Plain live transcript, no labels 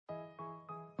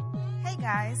Hey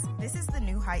guys, this is the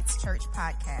New Heights Church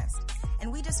podcast,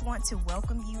 and we just want to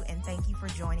welcome you and thank you for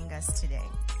joining us today.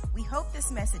 We hope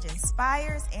this message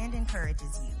inspires and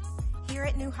encourages you. Here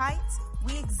at New Heights,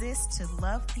 we exist to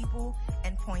love people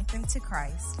and point them to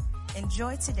Christ.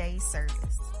 Enjoy today's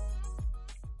service.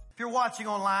 If you're watching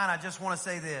online, I just want to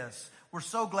say this. We're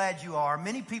so glad you are.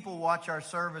 Many people watch our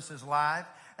services live,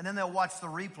 and then they'll watch the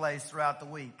replays throughout the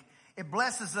week. It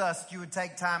blesses us that you would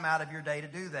take time out of your day to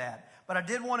do that. But I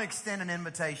did want to extend an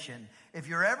invitation. If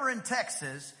you're ever in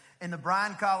Texas, in the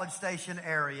Bryan College Station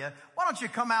area, why don't you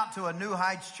come out to a New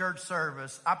Heights church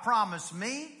service? I promise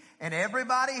me and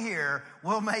everybody here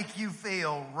will make you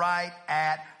feel right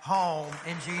at home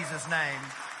in Jesus' name.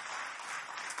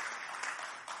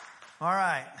 All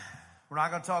right. We're not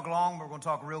going to talk long, but we're going to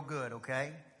talk real good,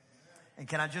 okay? And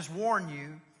can I just warn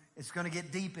you, it's going to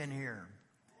get deep in here.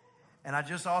 And I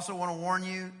just also want to warn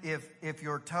you, if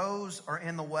your toes are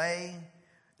in the way,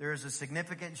 there is a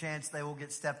significant chance they will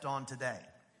get stepped on today.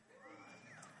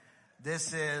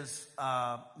 This is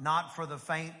not for the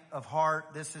faint of heart.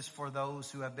 This is for those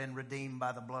who have been redeemed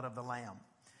by the blood of the Lamb.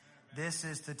 This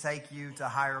is to take you to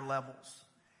higher levels.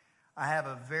 I have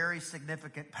a very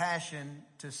significant passion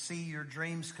to see your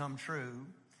dreams come true.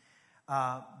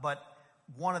 But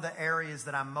one of the areas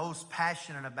that I'm most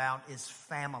passionate about is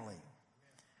family.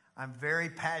 I'm very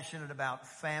passionate about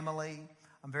family.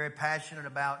 I'm very passionate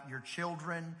about your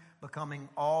children becoming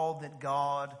all that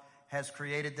God has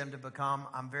created them to become.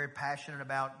 I'm very passionate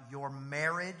about your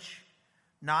marriage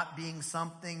not being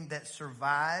something that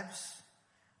survives,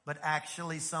 but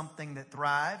actually something that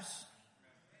thrives.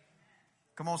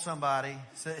 Come on, somebody.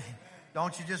 Say,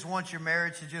 don't you just want your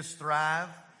marriage to just thrive?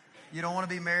 You don't want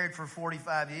to be married for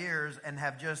 45 years and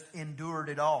have just endured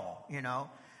it all, you know.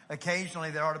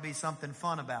 Occasionally there ought to be something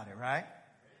fun about it, right?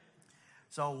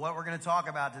 So what we're going to talk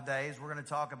about today is we're going to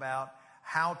talk about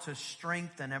how to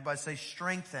strengthen, everybody say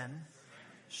strengthen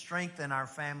our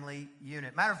family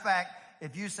unit. Matter of fact,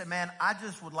 if you say, man, I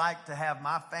just would like to have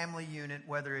my family unit,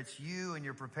 whether it's you and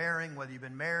you're preparing, whether you've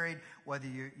been married, whether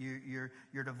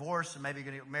you're divorced and maybe you're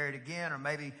going to get married again, or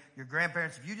maybe your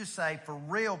grandparents, if you just say, for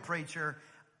real, preacher,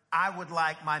 I would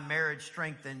like my marriage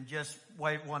strengthened, just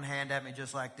wave one hand at me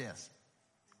just like this.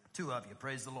 Two of you,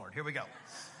 praise the Lord. Here we go.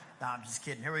 No, I'm just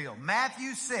kidding. Here we go.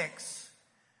 Matthew 6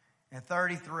 and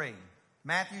 33.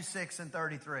 Matthew 6 and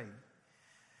 33.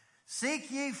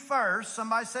 Seek ye first,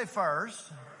 somebody say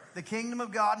first, the kingdom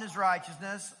of God and his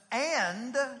righteousness,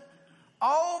 and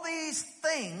all these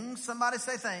things, somebody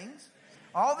say things,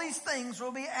 all these things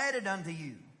will be added unto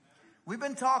you. We've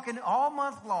been talking all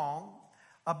month long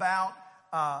about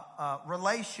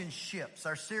relationships.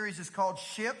 Our series is called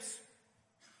Ships.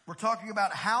 We're talking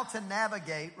about how to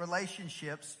navigate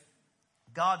relationships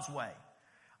God's way.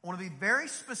 I want to be very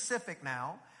specific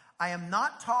now. I am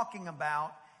not talking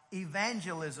about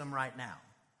evangelism right now.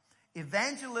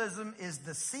 Evangelism is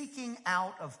the seeking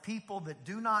out of people that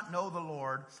do not know the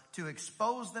Lord to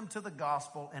expose them to the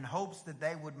gospel in hopes that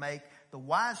they would make the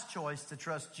wise choice to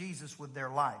trust Jesus with their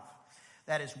life.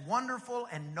 That is wonderful,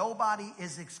 and nobody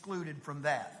is excluded from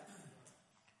that.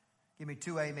 Give me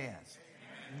 2 amens.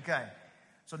 Okay.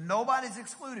 So nobody's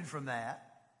excluded from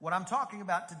that. What I'm talking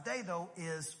about today, though,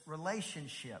 is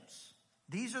relationships.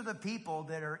 These are the people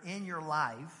that are in your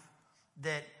life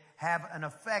that have an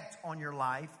effect on your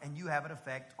life, and you have an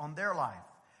effect on their life.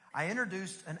 I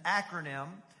introduced an acronym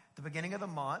at the beginning of the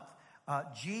month,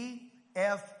 GFE.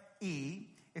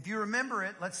 If you remember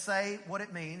it, let's say what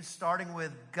it means, starting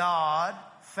with God,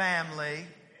 family.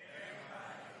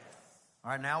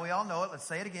 All right, now we all know it. Let's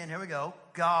say it again. Here we go.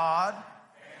 God,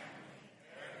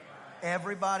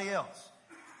 everybody else.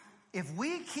 If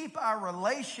we keep our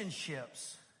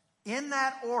relationships in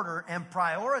that order and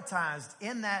prioritized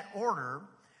in that order,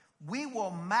 we will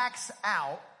max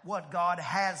out what God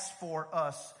has for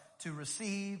us to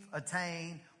receive,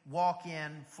 attain, walk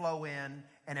in, flow in,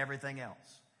 and everything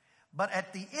else. But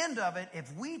at the end of it,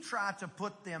 if we try to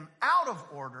put them out of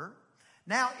order,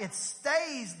 now it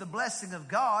stays the blessing of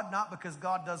God, not because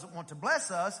God doesn't want to bless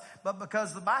us, but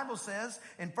because the Bible says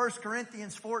in 1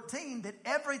 Corinthians 14 that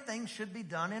everything should be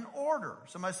done in order.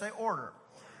 Somebody say order.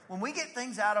 When we get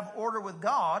things out of order with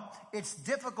God, it's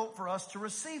difficult for us to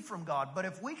receive from God. But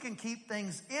if we can keep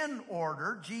things in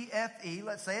order, GFE,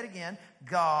 let's say it again,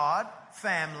 God,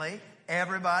 family,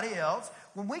 everybody else.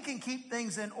 When we can keep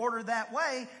things in order that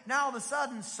way, now all of a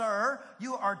sudden, sir,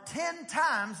 you are 10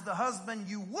 times the husband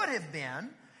you would have been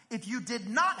if you did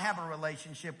not have a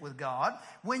relationship with God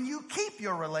when you keep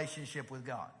your relationship with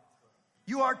God.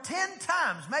 You are 10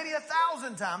 times, maybe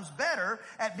 1,000 times better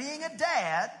at being a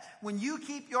dad when you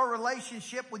keep your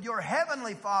relationship with your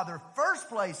Heavenly Father first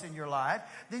place in your life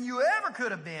than you ever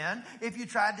could have been if you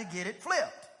tried to get it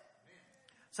flipped.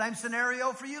 Same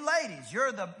scenario for you ladies. You're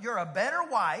a better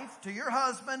wife to your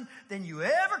husband than you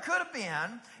ever could have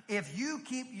been if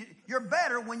you're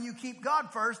better when you keep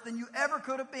God first than you ever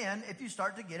could have been if you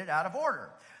start to get it out of order.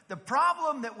 The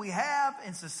problem that we have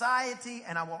in society,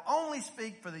 and I will only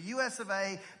speak for the US of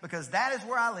A because that is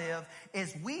where I live,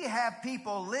 is we have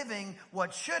people living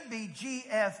what should be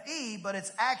GFE, but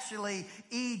it's actually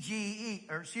EGF.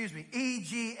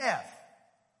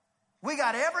 We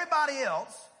got everybody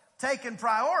else taking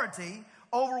priority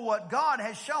over what God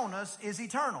has shown us is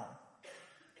eternal.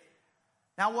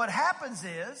 Now what happens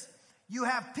is you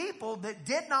have people that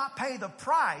did not pay the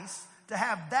price to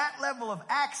have that level of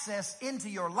access into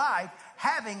your life,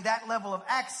 having that level of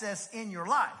access in your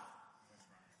life.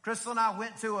 Crystal and I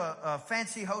went to a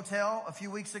fancy hotel a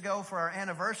few weeks ago for our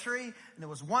anniversary, and it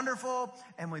was wonderful,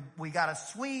 and we got a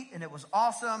suite, and it was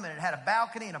awesome, and it had a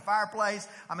balcony and a fireplace.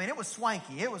 I mean, it was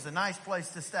swanky. It was a nice place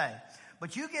to stay.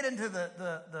 But you get into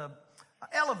the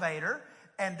elevator,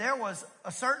 and there was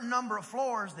a certain number of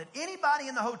floors that anybody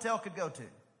in the hotel could go to.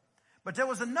 But there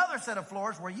was another set of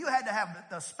floors where you had to have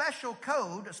the special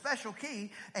code, a special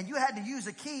key, and you had to use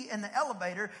a key in the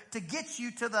elevator to get you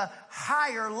to the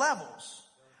higher levels.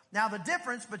 Now, the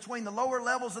difference between the lower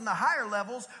levels and the higher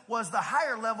levels was the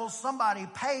higher levels, somebody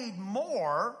paid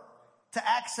more to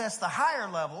access the higher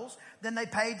levels than they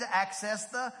paid to access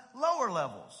the lower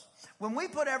levels. When we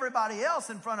put everybody else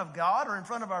in front of God or in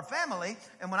front of our family,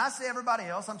 and when I say everybody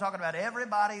else, I'm talking about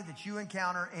everybody that you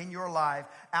encounter in your life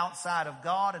outside of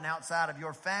God and outside of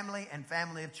your family and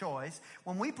family of choice.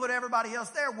 When we put everybody else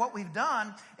there, what we've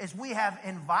done is we have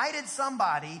invited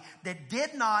somebody that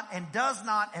did not and does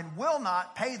not and will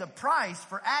not pay the price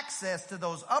for access to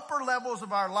those upper levels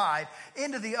of our life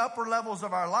into the upper levels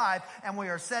of our life, and we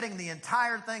are setting the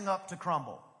entire thing up to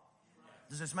crumble.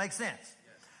 Does this make sense?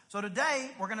 So today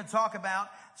we're going to talk about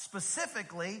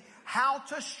specifically how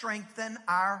to strengthen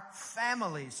our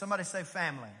families. Somebody say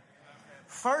family.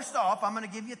 First off, I'm going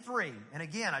to give you 3. And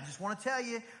again, I just want to tell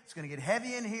you, it's going to get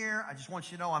heavy in here. I just want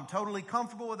you to know I'm totally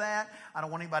comfortable with that. I don't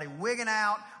want anybody wigging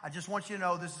out. I just want you to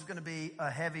know this is going to be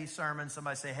a heavy sermon.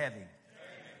 Somebody say heavy.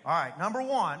 All right. Number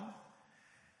 1,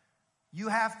 you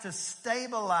have to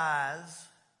stabilize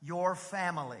your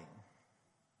family.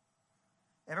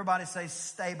 Everybody say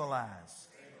stabilize.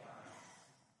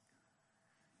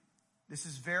 This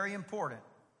is very important.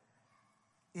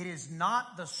 It is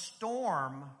not the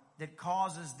storm that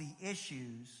causes the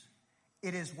issues.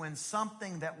 It is when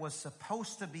something that was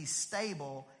supposed to be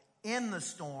stable in the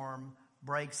storm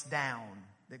breaks down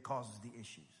that causes the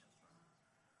issues.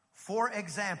 For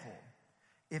example,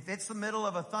 if it's the middle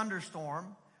of a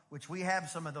thunderstorm, which we have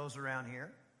some of those around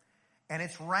here, and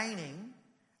it's raining,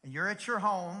 and you're at your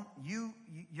home,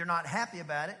 you're not happy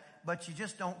about it, but you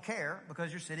just don't care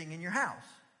because you're sitting in your house.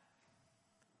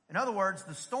 In other words,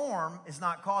 the storm is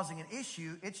not causing an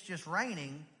issue, it's just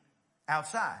raining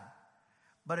outside.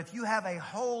 But if you have a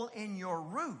hole in your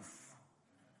roof,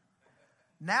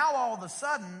 now all of a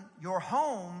sudden your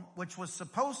home, which was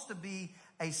supposed to be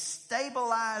a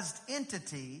stabilized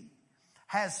entity,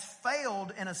 has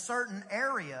failed in a certain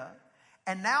area,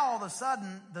 and now all of a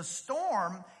sudden the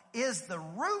storm is the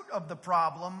root of the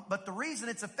problem, but the reason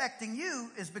it's affecting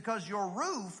you is because your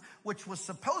roof, which was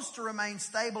supposed to remain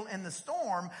stable in the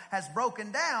storm, has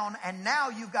broken down, and now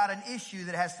you've got an issue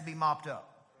that has to be mopped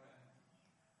up.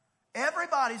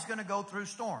 Everybody's going to go through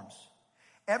storms.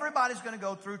 Everybody's going to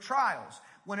go through trials.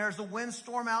 When there's a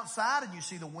windstorm outside and you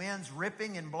see the winds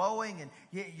ripping and blowing and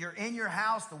you're in your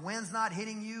house, the wind's not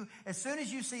hitting you. As soon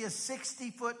as you see a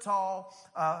 60-foot tall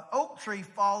oak tree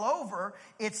fall over,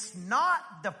 it's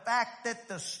not the fact that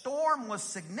the storm was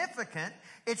significant.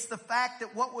 It's the fact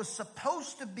that what was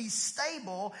supposed to be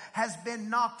stable has been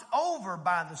knocked over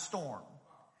by the storm.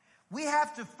 We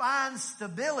have to find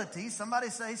stability. Somebody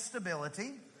say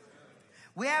stability.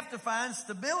 We have to find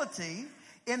stability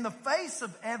in the face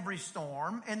of every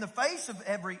storm, in the face of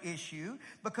every issue,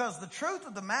 because the truth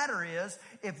of the matter is,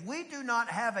 if we do not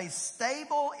have a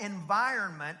stable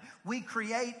environment, we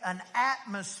create an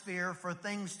atmosphere for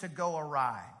things to go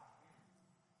awry.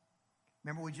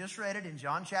 Remember, we just read it in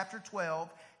John chapter 12.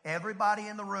 Everybody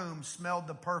in the room smelled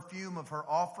the perfume of her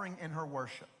offering and her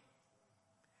worship.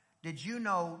 Did you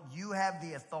know you have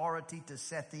the authority to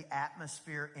set the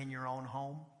atmosphere in your own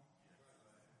home?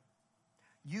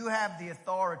 You have the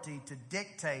authority to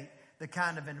dictate the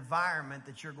kind of environment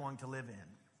that you're going to live in.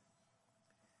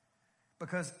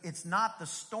 Because it's not the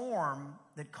storm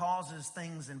that causes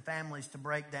things in families to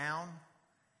break down.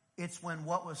 It's when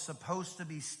what was supposed to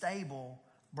be stable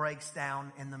breaks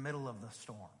down in the middle of the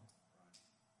storm.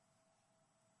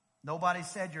 Nobody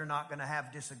said you're not going to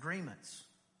have disagreements.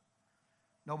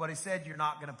 Nobody said you're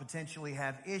not going to potentially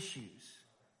have issues.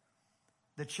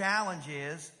 The challenge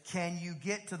is, can you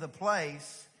get to the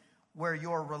place where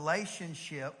your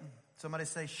relationship, somebody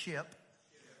say ship,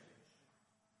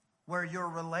 where your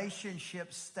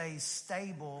relationship stays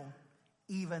stable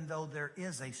even though there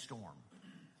is a storm?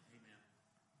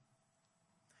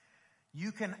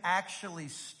 You can actually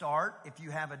start, if you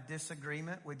have a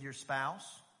disagreement with your spouse,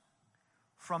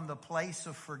 from the place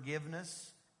of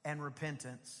forgiveness and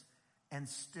repentance and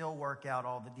still work out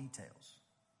all the details.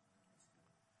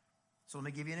 So let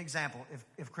me give you an example.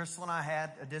 If Crystal and I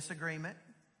had a disagreement,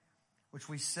 which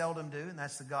we seldom do, and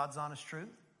that's the God's honest truth,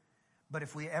 but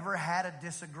if we ever had a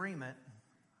disagreement,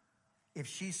 if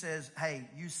she says, hey,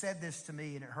 you said this to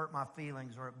me and it hurt my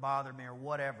feelings or it bothered me or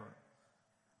whatever,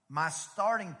 my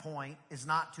starting point is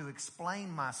not to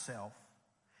explain myself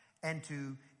and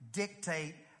to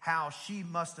dictate how she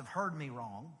must have heard me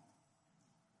wrong.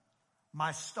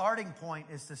 My starting point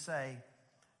is to say,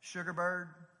 Sugarbird,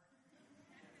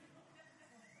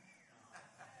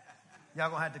 y'all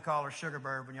gonna have to call her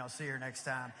Sugarbird when y'all see her next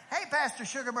time. Hey, Pastor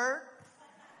Sugarbird.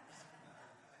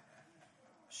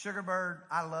 Sugarbird,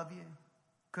 I love you.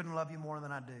 Couldn't love you more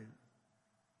than I do.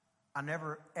 I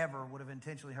never, ever would have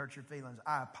intentionally hurt your feelings.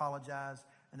 I apologize,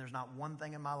 and there's not one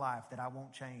thing in my life that I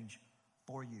won't change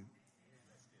for you.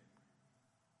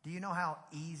 Do you know how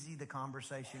easy the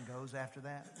conversation goes after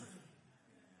that?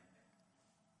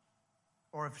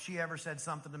 Or if she ever said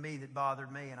something to me that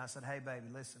bothered me, and I said, hey, baby,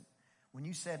 listen, when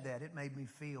you said that, it made me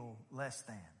feel less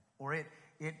than. Or it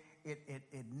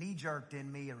knee-jerked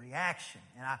in me a reaction,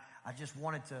 and I just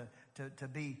wanted to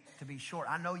be short.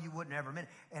 I know you wouldn't ever mean it.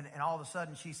 And all of a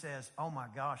sudden she says, oh my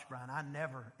gosh, Brian, I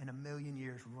never in a million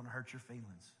years would want to hurt your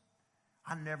feelings.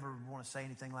 I never would want to say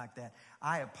anything like that.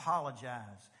 I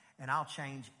apologize, and I'll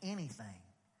change anything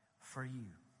for you.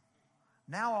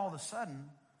 Now all of a sudden,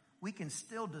 we can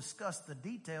still discuss the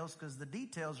details because the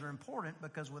details are important,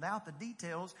 because without the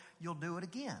details, you'll do it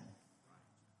again.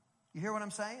 You hear what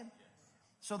I'm saying?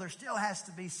 So there still has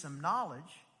to be some knowledge.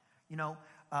 You know,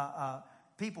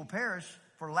 people perish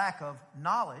for lack of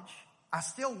knowledge. I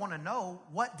still want to know,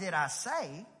 what did I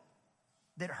say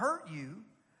that hurt you?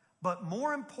 But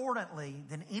more importantly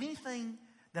than anything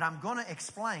that I'm going to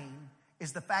explain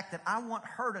is the fact that I want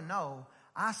her to know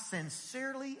I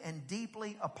sincerely and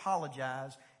deeply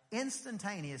apologize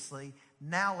instantaneously.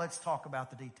 Now let's talk about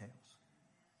the details.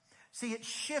 See, it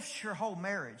shifts your whole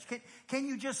marriage. Can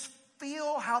you just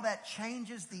feel how that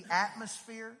changes the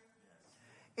atmosphere?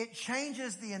 It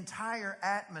changes the entire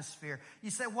atmosphere.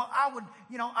 You say, well,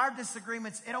 our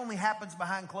disagreements, it only happens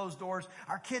behind closed doors.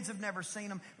 Our kids have never seen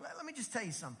them. Let me just tell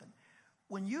you something.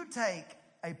 When you take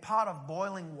a pot of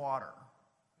boiling water,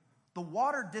 the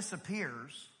water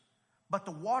disappears, but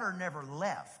the water never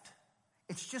left.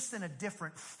 It's just in a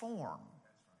different form.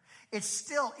 It's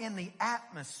still in the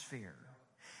atmosphere.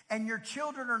 And your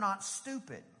children are not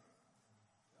stupid.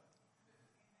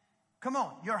 Come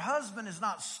on, your husband is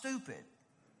not stupid.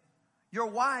 Your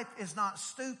wife is not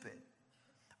stupid.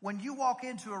 When you walk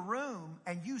into a room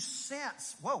and you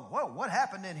sense, whoa, what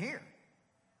happened in here?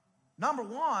 Number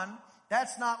one,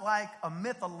 that's not like a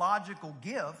mythological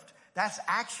gift. That's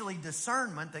actually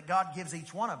discernment that God gives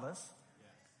each one of us.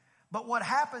 But what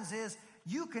happens is,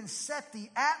 you can set the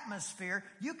atmosphere.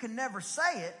 You can never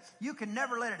say it. You can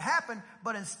never let it happen.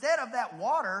 But instead of that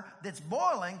water that's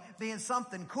boiling being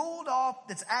something cooled off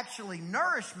that's actually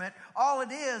nourishment, all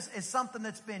it is something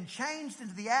that's been changed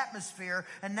into the atmosphere,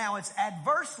 and now it's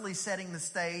adversely setting the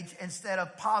stage instead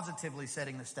of positively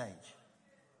setting the stage.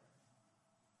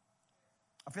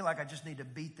 I feel like I just need to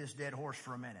beat this dead horse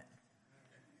for a minute.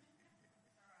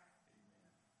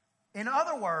 In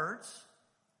other words,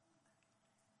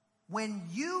 when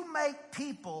you make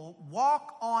people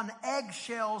walk on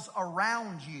eggshells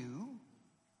around you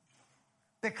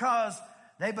because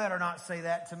they better not say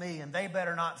that to me and they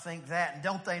better not think that, and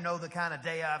don't they know the kind of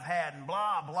day I've had, and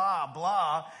blah, blah,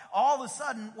 blah. All of a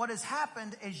sudden, what has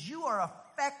happened is you are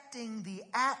affecting the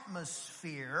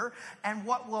atmosphere, and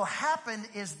what will happen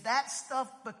is that stuff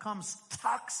becomes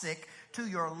toxic to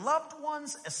your loved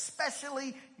ones,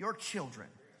 especially your children.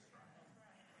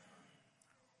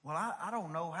 Well, I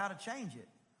don't know how to change it.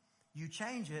 You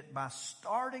change it by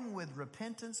starting with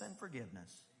repentance and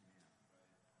forgiveness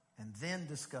and then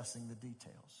discussing the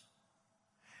details.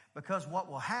 Because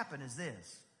what will happen is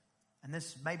this, and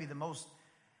this may be the most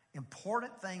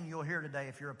important thing you'll hear today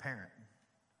if you're a parent.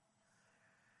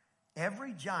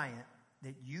 every giant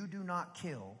that you do not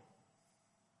kill,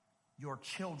 your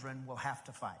children will have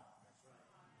to fight.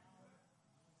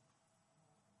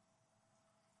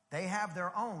 They have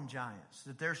their own giants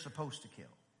that they're supposed to kill.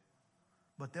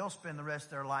 But they'll spend the rest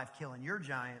of their life killing your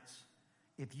giants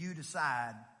if you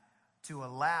decide to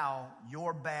allow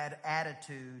your bad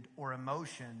attitude or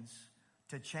emotions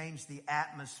to change the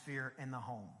atmosphere in the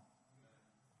home.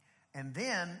 And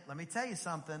then, let me tell you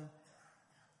something.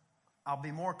 I'll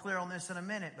be more clear on this in a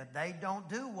minute, but they don't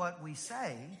do what we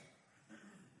say.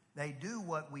 They do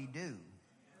what we do.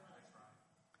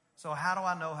 So how do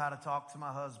I know how to talk to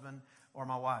my husband or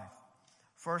my wife?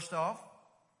 First off,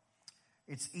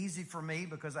 it's easy for me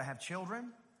because I have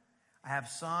children. I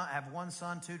have one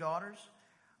son, 2 daughters.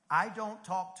 I don't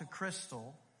talk to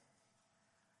Crystal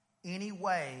any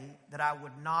way that I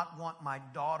would not want my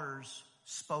daughters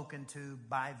spoken to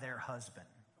by their husband.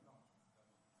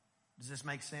 Does this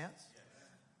make sense?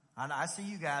 I see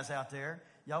you guys out there.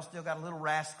 Y'all still got a little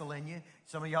rascal in you.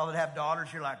 Some of y'all that have daughters,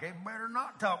 you're like, hey, better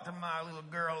not talk to my little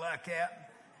girl like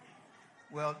that.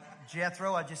 Well,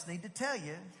 Jethro, I just need to tell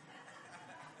you,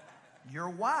 your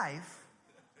wife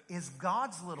is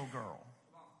God's little girl.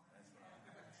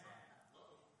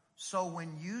 So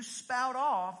when you spout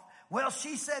off, well,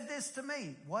 she said this to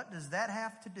me. What does that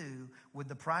have to do with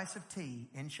the price of tea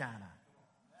in China?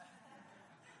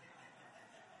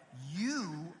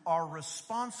 You are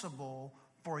responsible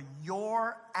for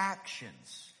your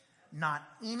actions, not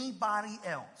anybody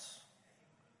else.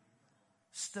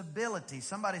 Stability.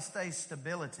 Somebody say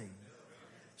stability.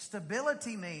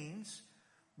 Stability means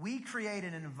we create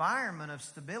an environment of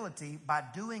stability by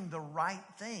doing the right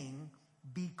thing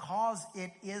because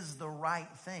it is the right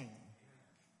thing.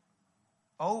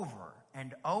 Over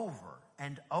and over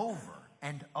and over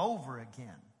and over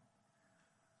again.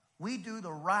 We do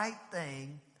the right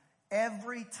thing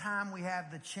every time we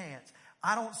have the chance.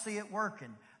 I don't see it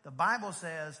working. The Bible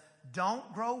says,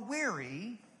 don't grow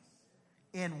weary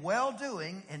in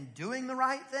well-doing and doing the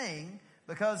right thing,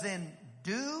 because in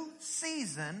due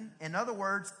season, in other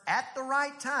words, at the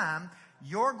right time,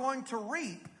 you're going to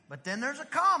reap. But then there's a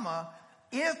comma,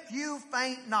 if you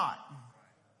faint not.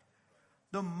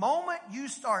 The moment you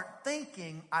start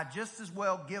thinking, I just as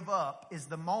well give up, is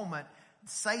the moment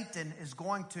Satan is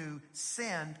going to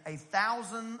send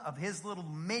 1,000 of his little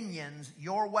minions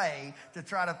your way to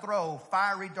try to throw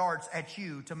fiery darts at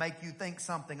you to make you think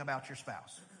something about your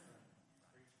spouse.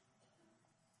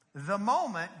 The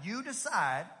moment you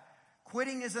decide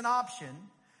quitting is an option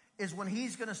is when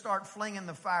he's going to start flinging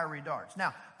the fiery darts.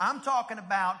 Now, I'm talking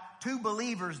about 2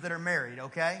 believers that are married,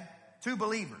 okay? 2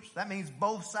 believers. That means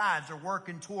both sides are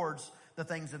working towards the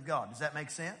things of God. Does that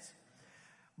make sense?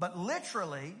 But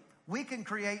literally, we can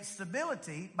create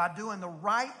stability by doing the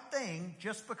right thing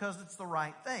just because it's the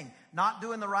right thing. Not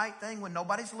doing the right thing when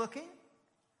nobody's looking.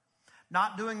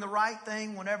 Not doing the right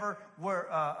thing whenever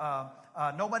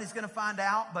nobody's going to find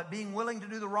out, but being willing to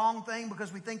do the wrong thing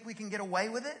because we think we can get away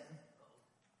with it.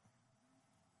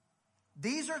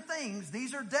 These are things,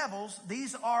 these are devils,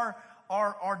 these are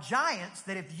giants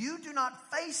that if you do not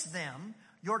face them,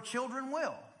 your children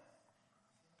will.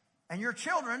 And your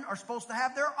children are supposed to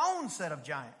have their own set of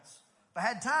giants. If I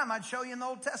had time, I'd show you in the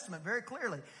Old Testament very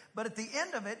clearly. But at the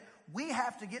end of it, we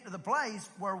have to get to the place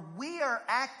where we are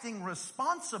acting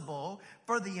responsible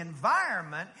for the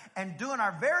environment and doing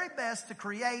our very best to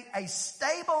create a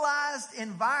stabilized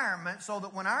environment so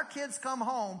that when our kids come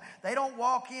home, they don't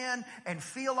walk in and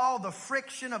feel all the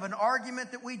friction of an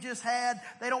argument that we just had.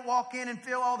 They don't walk in and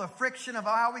feel all the friction of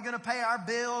how we're going to pay our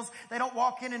bills. They don't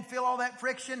walk in and feel all that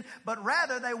friction, but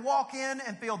rather they walk in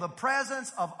and feel the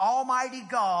presence of Almighty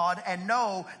God and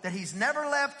know that He's never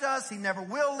left us, He never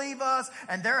will leave us,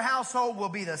 and their household will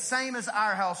be the same as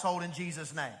our household in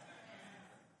Jesus' name.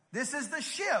 This is the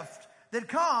shift that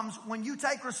comes when you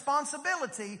take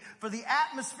responsibility for the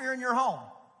atmosphere in your home.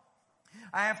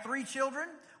 I have 3 children.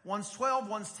 One's 12,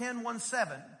 one's 10, one's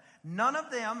 7. None of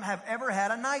them have ever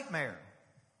had a nightmare.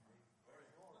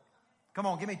 Come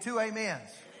on, give me 2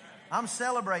 amens. I'm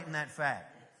celebrating that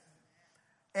fact.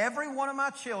 Every one of my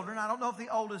children, I don't know if the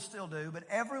oldest still do, but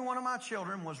every one of my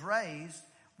children was raised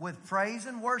with praise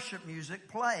and worship music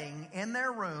playing in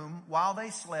their room while they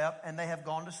slept, and they have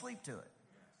gone to sleep to it.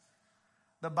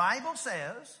 The Bible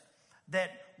says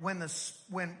that when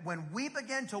we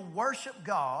begin to worship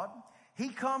God, He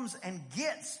comes and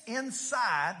gets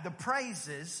inside the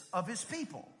praises of His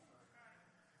people.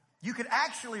 You could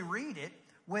actually read it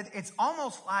it's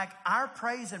almost like our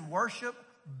praise and worship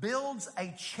builds a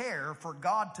chair for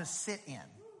God to sit in.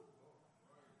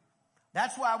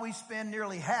 That's why we spend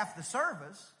nearly half the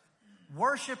service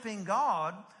worshiping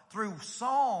God through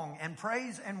song and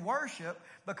praise and worship,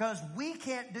 because we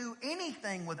can't do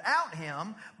anything without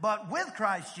Him, but with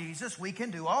Christ Jesus, we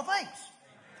can do all things.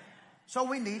 So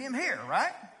we need Him here,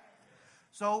 right?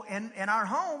 So in our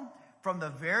home, from the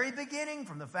very beginning,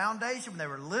 from the foundation, when they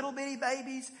were little bitty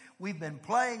babies, we've been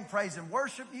playing praise and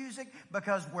worship music,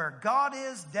 because where God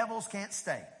is, devils can't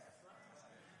stay.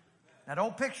 Now,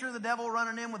 don't picture the devil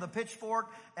running in with a pitchfork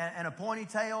and a pointy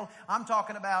tail. I'm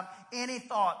talking about any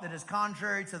thought that is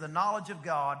contrary to the knowledge of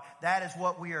God. That is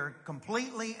what we are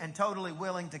completely and totally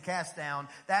willing to cast down.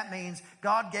 That means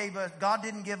God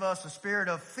didn't give us a spirit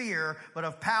of fear, but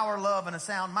of power, love, and a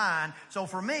sound mind. So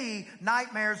for me,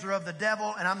 nightmares are of the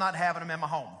devil, and I'm not having them in my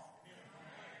home.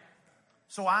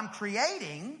 So I'm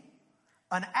creating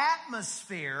an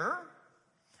atmosphere.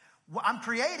 I'm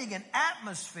creating an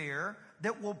atmosphere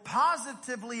that will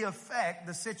positively affect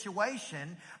the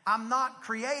situation. I'm not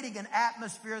creating an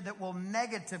atmosphere that will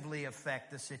negatively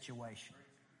affect the situation.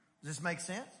 Does this make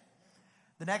sense?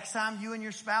 The next time you and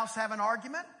your spouse have an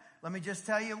argument, let me just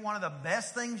tell you one of the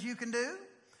best things you can do.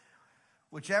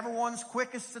 Whichever one's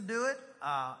quickest to do it,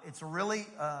 it's a really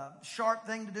sharp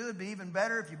thing to do. It'd be even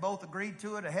better if you both agreed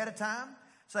to it ahead of time.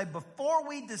 Say, before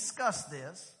we discuss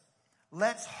this,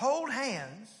 let's hold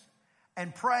hands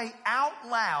and pray out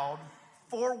loud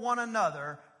for one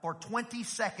another for 20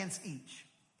 seconds each.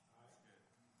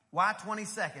 Why 20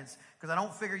 seconds? Because I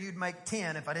don't figure you'd make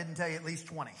 10 if I didn't tell you at least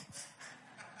 20.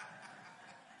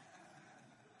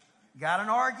 Got an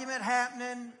argument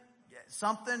happening,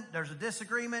 something, there's a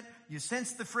disagreement, you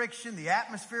sense the friction, the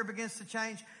atmosphere begins to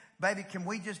change. Baby, can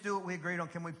we just do what we agreed on?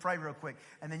 Can we pray real quick?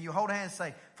 And then you hold hands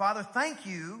and say, Father, thank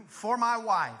you for my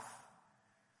wife.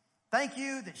 Thank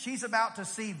you that she's about to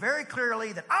see very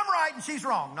clearly that I'm right and she's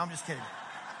wrong. No, I'm just kidding.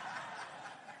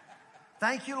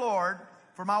 Thank you, Lord,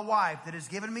 for my wife that has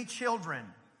given me children,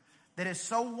 that is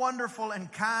so wonderful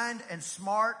and kind and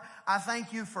smart. I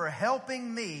thank you for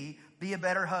helping me be a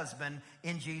better husband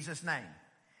in Jesus' name.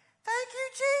 Thank you,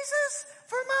 Jesus,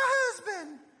 for my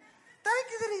husband.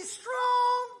 Thank you that he's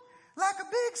strong, like a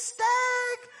big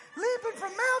stag, leaping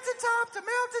from mountaintop to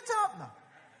mountaintop. No.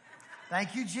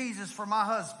 Thank you, Jesus, for my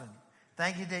husband.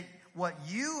 Thank you that what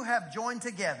you have joined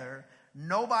together,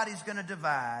 nobody's going to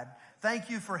divide.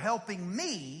 Thank you for helping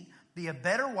me be a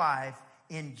better wife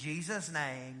in Jesus'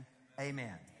 name. Amen.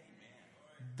 Amen.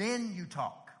 Then you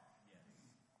talk.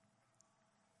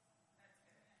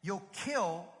 You'll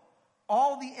kill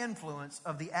all the influence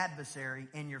of the adversary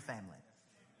in your family.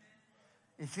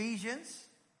 Ephesians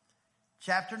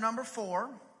chapter number 4.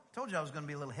 Told you I was going to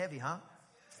be a little heavy, huh?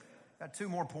 Got 2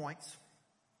 more points.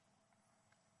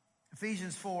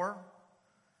 Ephesians 4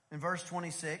 and verse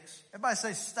 26. Everybody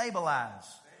say stabilize.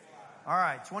 All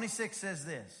right, 26 says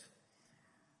this.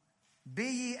 Be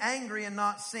ye angry and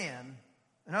not sin.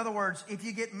 In other words, if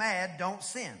you get mad, don't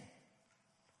sin.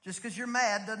 Just because you're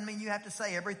mad doesn't mean you have to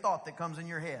say every thought that comes in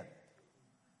your head.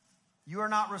 You are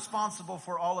not responsible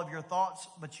for all of your thoughts,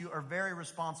 but you are very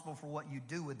responsible for what you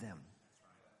do with them.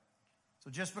 So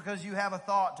just because you have a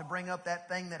thought to bring up that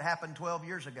thing that happened 12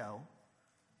 years ago,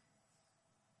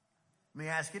 let me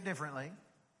ask it differently.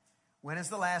 When is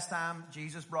the last time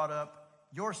Jesus brought up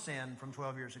your sin from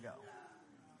 12 years ago?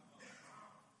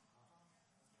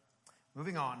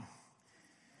 Moving on.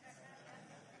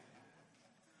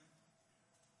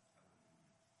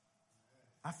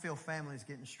 I feel families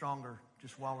getting stronger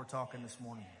just while we're talking this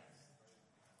morning.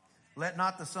 Let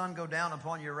not the sun go down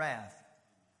upon your wrath.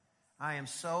 I am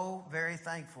so very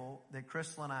thankful that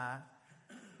Crystal and I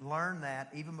learned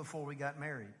that even before we got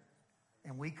married.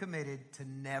 And we committed to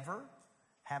never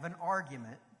have an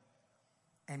argument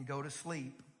and go to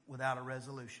sleep without a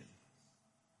resolution.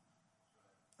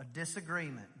 A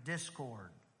disagreement, discord,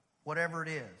 whatever it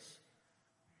is.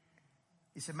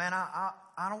 He said, man,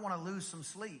 I don't want to lose some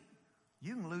sleep.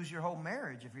 You can lose your whole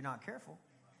marriage if you're not careful.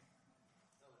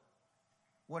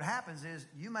 What happens is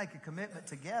you make a commitment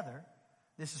together.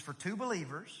 This is for 2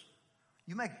 believers.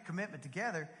 You make a commitment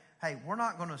together. Hey, we're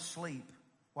not going to sleep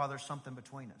while there's something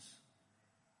between us.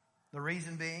 The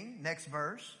reason being, next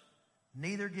verse,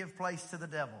 neither give place to the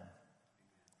devil.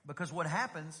 Because what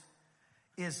happens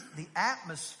is the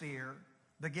atmosphere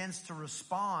begins to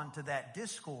respond to that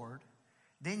discord.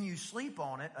 Then you sleep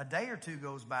on it. A day or 2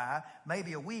 goes by,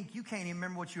 maybe a week. You can't even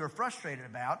remember what you were frustrated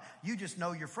about. You just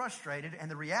know you're frustrated. And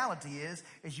the reality is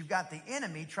you've got the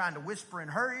enemy trying to whisper in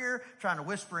her ear, trying to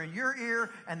whisper in your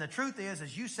ear. And the truth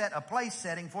is you set a place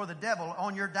setting for the devil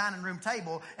on your dining room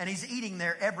table, and he's eating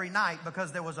there every night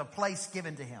because there was a place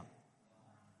given to him.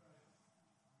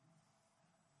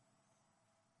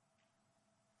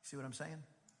 See what I'm saying?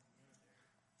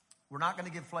 We're not going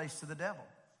to give place to the devil.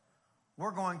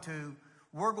 We're going to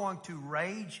we're going to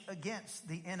rage against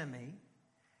the enemy.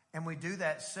 And we do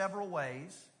that several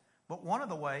ways. But one of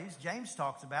the ways James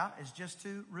talks about is just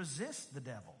to resist the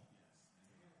devil.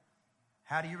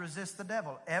 How do you resist the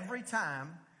devil? Every time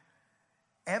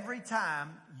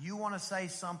you want to say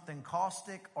something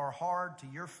caustic or hard to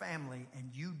your family and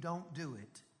you don't do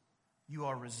it, you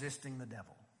are resisting the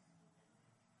devil.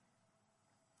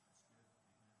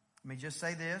 Let me just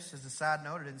say this as a side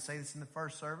note. I didn't say this in the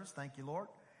first service. Thank you, Lord.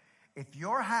 If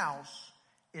your house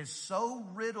is so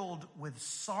riddled with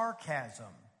sarcasm,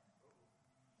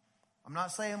 I'm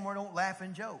not saying we don't laugh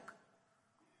and joke,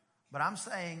 but I'm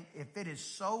saying if it is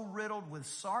so riddled with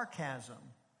sarcasm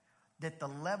that the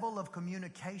level of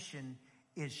communication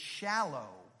is shallow,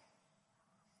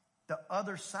 the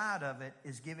other side of it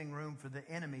is giving room for the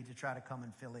enemy to try to come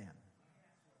and fill in.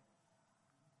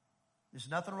 There's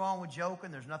nothing wrong with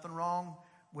joking. There's nothing wrong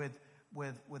with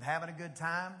having a good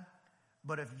time.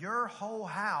 But if your whole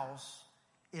house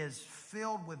is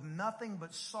filled with nothing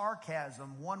but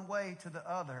sarcasm one way to the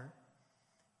other,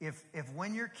 if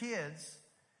when your kids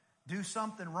do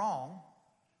something wrong,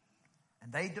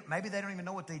 and maybe they don't even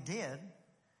know what they did,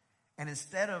 and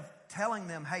instead of telling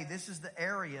them, hey, this is the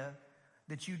area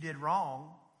that you did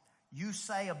wrong, you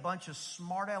say a bunch of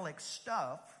smart aleck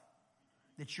stuff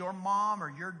that your mom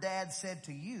or your dad said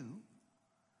to you,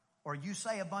 or you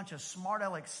say a bunch of smart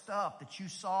aleck stuff that you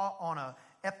saw on an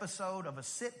episode of a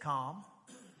sitcom,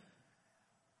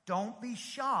 don't be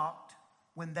shocked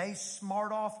when they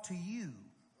smart off to you,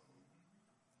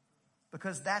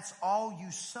 because that's all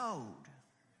you sowed.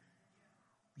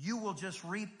 You will just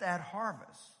reap that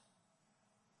harvest.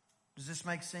 Does this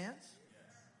make sense?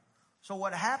 So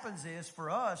what happens is, for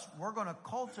us, we're going to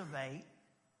cultivate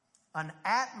an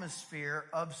atmosphere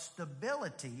of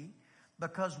stability,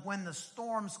 because when the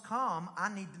storms come,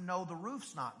 I need to know the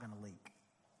roof's not going to leak.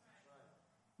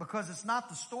 Because it's not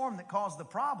the storm that caused the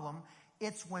problem.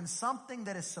 It's when something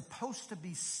that is supposed to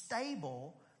be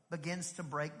stable begins to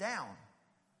break down.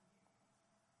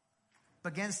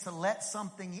 Begins to let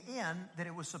something in that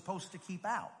it was supposed to keep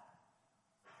out.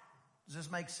 Does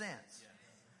this make sense? Yes.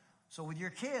 So with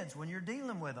your kids, when you're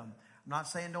dealing with them, I'm not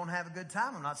saying don't have a good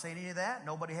time. I'm not saying any of that.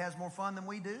 Nobody has more fun than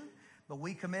we do. But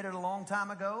we committed a long time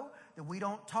ago that we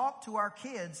don't talk to our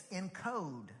kids in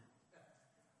code.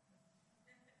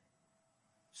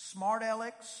 Smart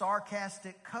aleck,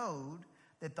 sarcastic code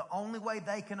that the only way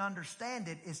they can understand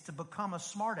it is to become a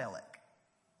smart aleck.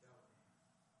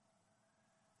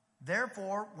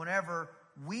 Therefore, whenever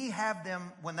we have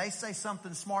them, when they say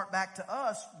something smart back to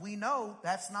us, we know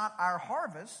that's not our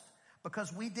harvest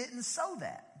because we didn't sow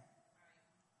that.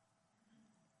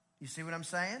 You see what I'm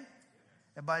saying?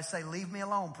 Everybody say, leave me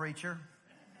alone, preacher.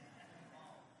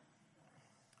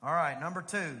 All right, number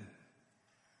 2.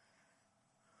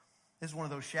 This is one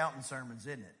of those shouting sermons,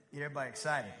 isn't it? Get everybody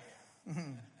excited.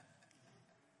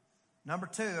 Number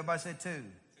 2, everybody say 2.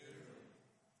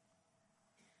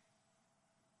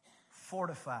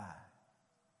 Fortify.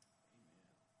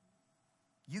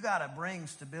 You got to bring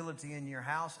stability in your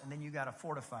house, and then you got to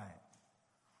fortify it.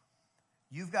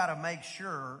 You've got to make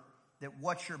sure that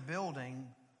what you're building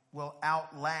will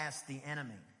outlast the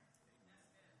enemy.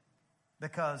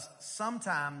 Because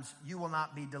sometimes you will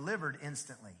not be delivered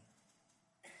instantly.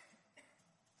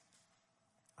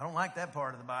 I don't like that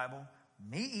part of the Bible.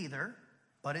 Me either,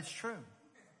 but it's true.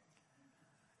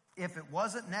 If it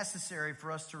wasn't necessary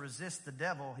for us to resist the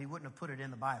devil, he wouldn't have put it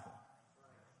in the Bible.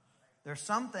 There's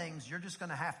some things you're just going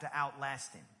to have to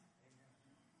outlast him.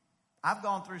 I've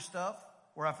gone through stuff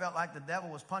where I felt like the devil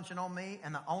was punching on me,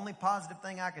 and the only positive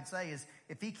thing I could say is,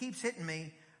 if he keeps hitting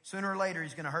me, sooner or later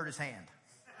he's going to hurt his hand.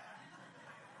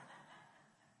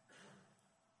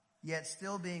 Yet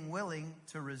still being willing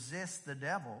to resist the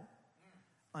devil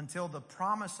until the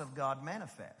promise of God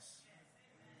manifests.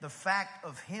 The fact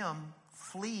of him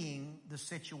fleeing the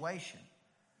situation.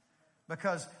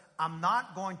 Because I'm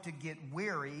not going to get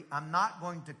weary. I'm not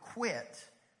going to quit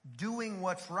doing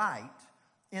what's right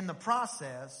in the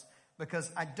process,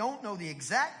 because I don't know the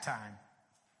exact time,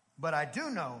 but I do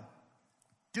know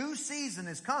due season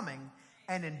is coming,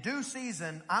 and in due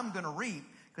season I'm going to reap,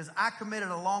 because I committed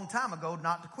a long time ago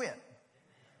not to quit.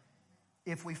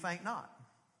 If we faint not.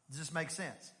 Does this make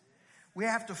sense? We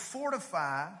have to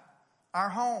fortify our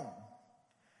home.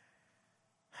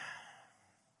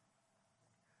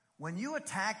 When you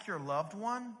attack your loved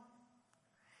one,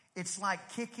 it's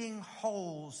like kicking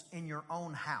holes in your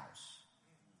own house.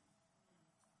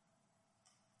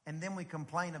 And then we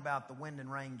complain about the wind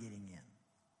and rain getting in.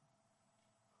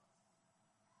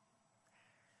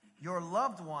 Your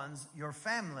loved ones, your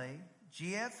family,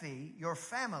 GFE, your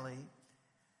family,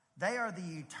 They are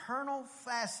the eternal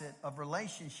facet of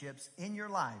relationships in your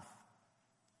life,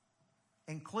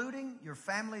 including your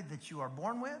family that you are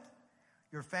born with,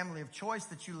 your family of choice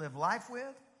that you live life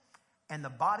with, and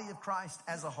the body of Christ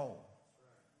as a whole.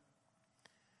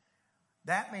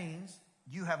 That means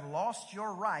you have lost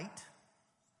your right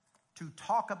to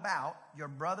talk about your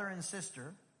brother and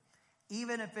sister,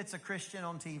 even if it's a Christian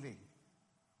on TV.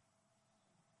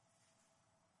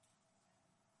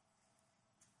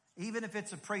 Even if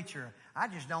it's a preacher, I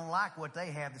just don't like what they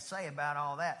have to say about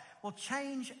all that. Well,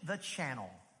 change the channel.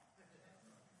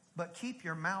 But keep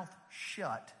your mouth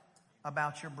shut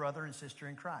about your brother and sister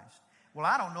in Christ. Well,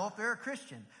 I don't know if they're a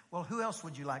Christian. Well, who else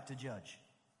would you like to judge?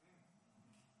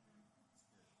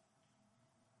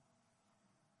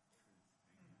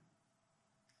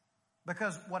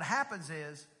 Because what happens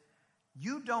is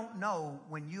you don't know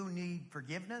when you need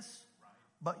forgiveness,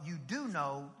 but you do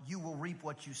know you will reap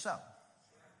what you sow.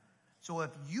 So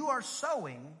if you are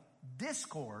sowing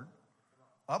discord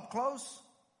up close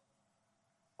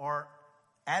or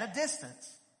at a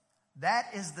distance, that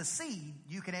is the seed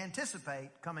you can anticipate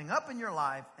coming up in your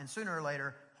life and sooner or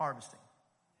later harvesting.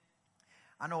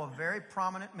 I know a very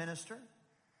prominent minister,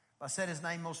 if I said his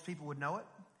name, most people would know it,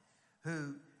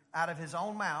 who out of his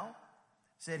own mouth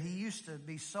said he used to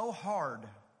be so hard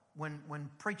when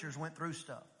preachers went through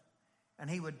stuff. And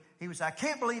he would say, I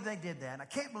can't believe they did that. And I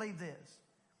can't believe this.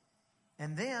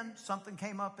 And then something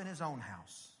came up in his own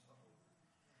house.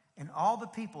 And all the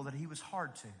people that he was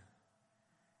hard to,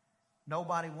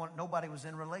 nobody was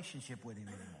in relationship with him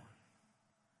anymore.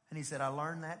 And he said, I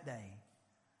learned that day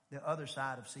the other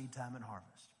side of seed time and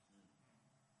harvest.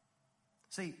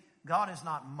 See, God is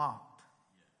not mocked.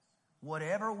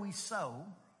 Whatever we sow,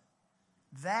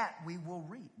 that we will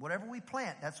reap. Whatever we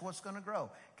plant, that's what's going to grow.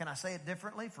 Can I say it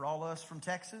differently for all of us from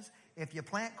Texas? If you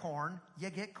plant corn, you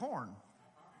get corn.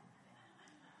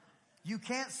 You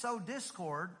can't sow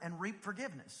discord and reap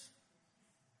forgiveness.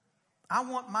 I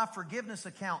want my forgiveness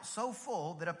account so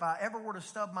full that if I ever were to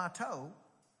stub my toe,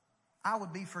 I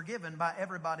would be forgiven by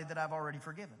everybody that I've already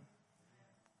forgiven.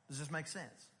 Does this make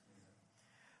sense?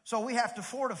 So we have to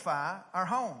fortify our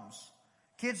homes.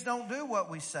 Kids don't do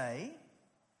what we say.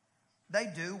 They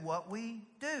do what we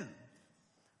do.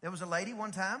 There was a lady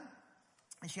one time,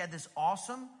 and she had this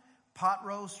awesome pot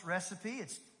roast recipe.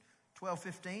 It's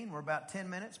 12:15. We're about 10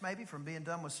 minutes maybe from being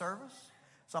done with service.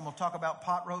 So I'm going to talk about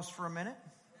pot roast for a minute.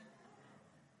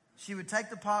 She would take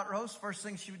the pot roast. First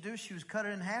thing she would do, she would cut it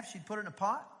in half. She'd put it in a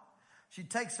pot. She'd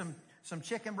take some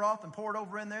chicken broth and pour it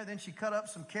over in there. Then she'd cut up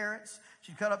some carrots.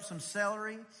 She'd cut up some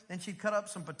celery. Then she'd cut up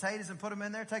some potatoes and put them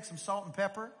in there. Take some salt and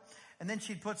pepper. And then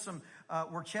she'd put some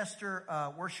Worcestershire.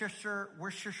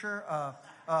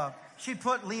 She'd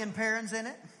put Lea & Perrins in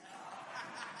it.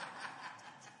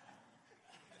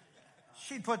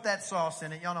 She'd put that sauce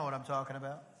in it. Y'all know what I'm talking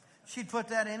about. She'd put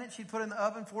that in it. She'd put it in the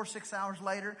oven 4 or 6 hours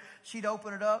later. She'd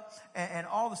open it up, and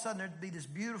all of a sudden there'd be this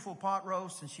beautiful pot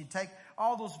roast, and she'd take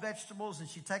all those vegetables, and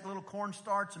she'd take a little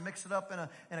cornstarch and mix it up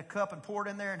in a cup and pour it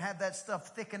in there and have that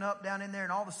stuff thicken up down in there,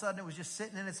 and all of a sudden it was just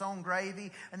sitting in its own gravy.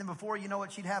 And then before you know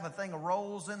it, she'd have a thing of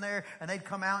rolls in there, and they'd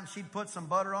come out and she'd put some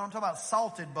butter on them. I'm talking about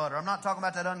salted butter. I'm not talking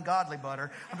about that ungodly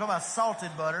butter. I'm talking about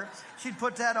salted butter. She'd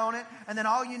put that on it, and then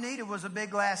all you needed was a big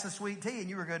glass of sweet tea, and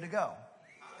you were good to go.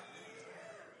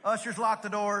 Ushers, lock the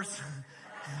doors.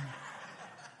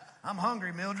 I'm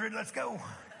hungry, Mildred. Let's go.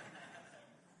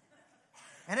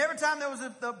 And every time there was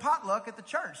a potluck at the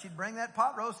church, she'd bring that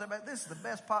pot roast. This is the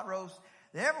best pot roast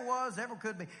there ever was, ever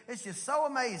could be. It's just so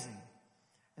amazing.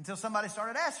 Until somebody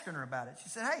started asking her about it. She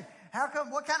said, hey,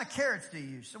 what kind of carrots do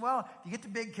you use? She said, well, if you get the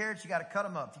big carrots, you got to cut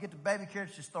them up. If you get the baby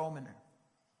carrots, just throw them in there.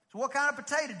 So what kind of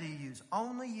potato do you use?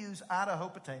 Only use Idaho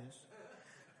potatoes.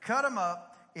 Cut them up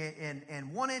in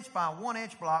 1 inch by 1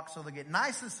 inch blocks so they get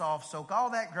nice and soft. Soak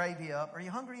all that gravy up. Are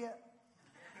you hungry yet?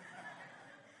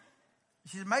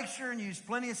 She said, make sure and use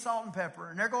plenty of salt and pepper.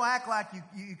 And they're going to act like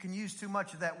you can use too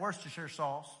much of that Worcestershire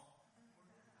sauce.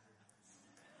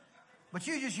 But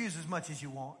you just use as much as you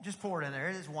want. Just pour it in there.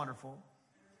 It is wonderful.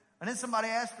 And then somebody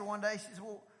asked her one day, she said,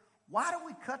 well, why do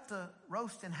we cut the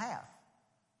roast in half?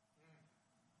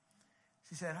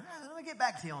 She said, let me get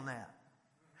back to you on that.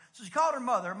 So she called her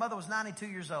mother. Her mother was 92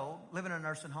 years old, living in a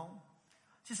nursing home.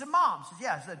 She said, Mom. She said,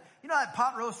 yeah. She said, you know that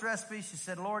pot roast recipe? She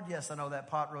said, Lord, yes, I know that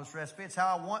pot roast recipe. That's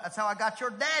how I got your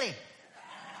daddy.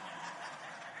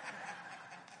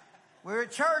 We were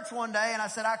at church one day, and I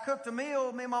said, I cooked a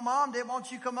meal. Me and my mom did. Why don't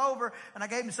you come over? And I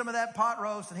gave him some of that pot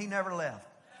roast, and he never left.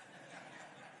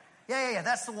 Yeah,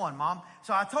 that's the one, Mom.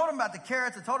 So I told him about the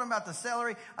carrots. I told him about the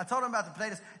celery. I told him about the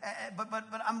potatoes.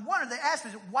 But I'm wondering, they asked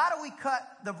me, why do we cut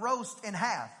the roast in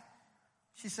half?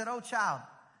 She said, oh, child,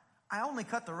 I only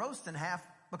cut the roast in half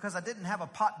because I didn't have a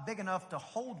pot big enough to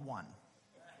hold one.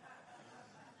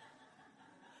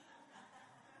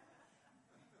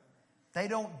 They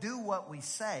don't do what we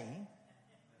say.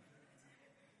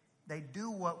 They do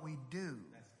what we do.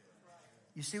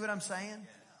 You see what I'm saying?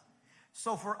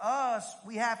 So for us,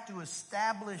 we have to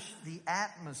establish the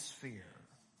atmosphere.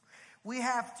 We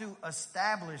have to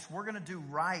establish we're going to do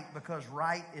right because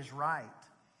right is right.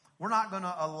 We're not going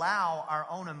to allow our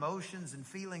own emotions and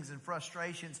feelings and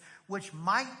frustrations, which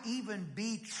might even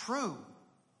be true,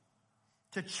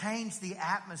 to change the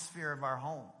atmosphere of our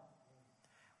home.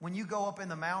 When you go up in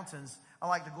the mountains, I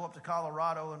like to go up to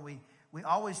Colorado, and we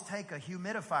always take a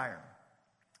humidifier.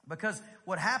 Because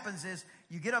what happens is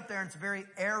you get up there and it's a very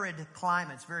arid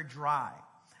climate. It's very dry.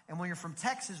 And when you're from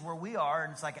Texas where we are,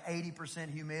 and it's like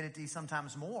 80% humidity,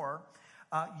 sometimes more,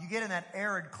 you get in that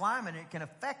arid climate and it can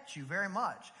affect you very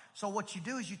much. So what you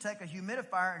do is you take a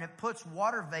humidifier and it puts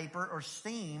water vapor or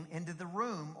steam into the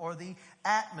room or the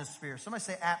atmosphere. Somebody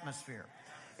say atmosphere.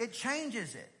 It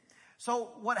changes it.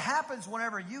 So what happens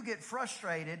whenever you get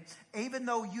frustrated, even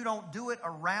though you don't do it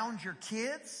around your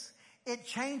kids, it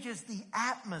changes the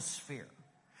atmosphere.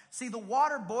 See, the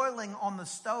water boiling on the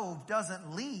stove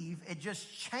doesn't leave, it just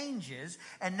changes,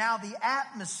 and now the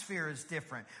atmosphere is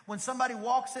different. When somebody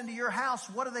walks into your house,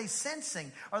 what are they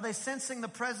sensing? Are they sensing the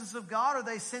presence of God, or are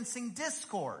they sensing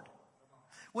discord?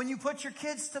 When you put your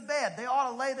kids to bed, they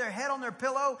ought to lay their head on their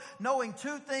pillow knowing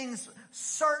two things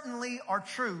certainly are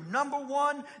true. Number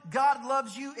one, God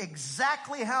loves you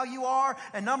exactly how you are.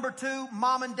 And number two,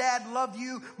 mom and dad love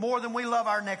you more than we love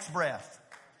our next breath.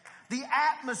 The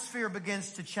atmosphere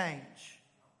begins to change.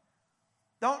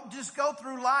 Don't just go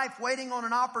through life waiting on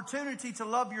an opportunity to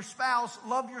love your spouse.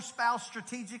 Love your spouse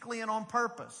strategically and on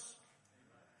purpose.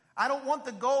 I don't want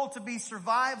the goal to be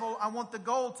survival. I want the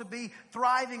goal to be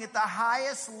thriving at the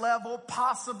highest level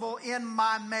possible in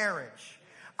my marriage.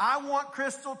 I want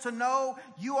Crystal to know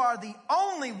you are the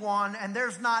only one, and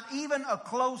there's not even a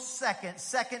close second.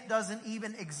 Second doesn't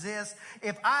even exist.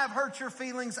 If I have hurt your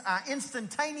feelings, I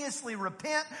instantaneously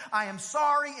repent. I am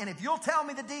sorry, and if you'll tell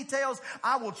me the details,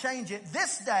 I will change it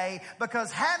this day,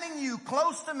 because having you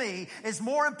close to me is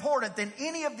more important than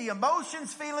any of the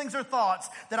emotions, feelings, or thoughts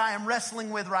that I am wrestling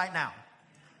with right now.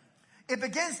 It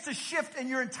begins to shift and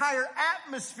your entire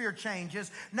atmosphere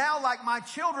changes. Now, like my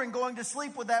children going to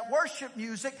sleep with that worship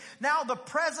music, now the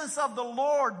presence of the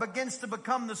Lord begins to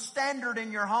become the standard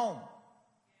in your home.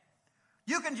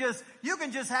 You can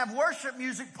just have worship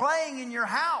music playing in your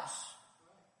house.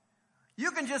 You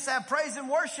can just have praise and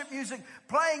worship music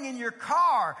playing in your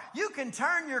car. You can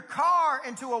turn your car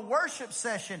into a worship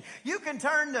session. You can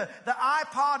turn the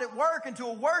iPod at work into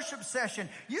a worship session.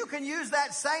 You can use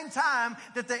that same time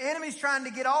that the enemy's trying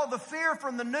to get all the fear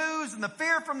from the news and the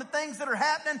fear from the things that are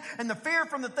happening and the fear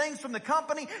from the things from the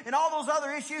company and all those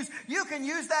other issues. You can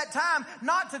use that time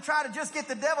not to try to just get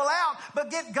the devil out,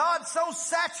 but get God so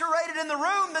saturated in the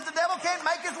room that the devil can't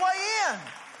make his way in.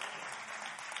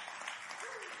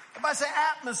 Everybody say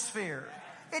atmosphere.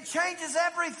 It changes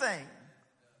everything.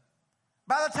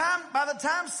 By the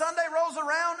time Sunday rolls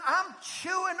around, I'm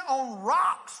chewing on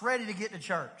rocks ready to get to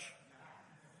church.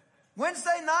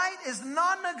 Wednesday night is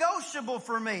non-negotiable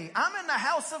for me. I'm in the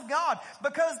house of God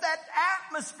because that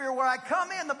atmosphere where I come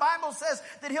in, the Bible says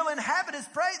that He'll inhabit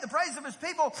the praise of His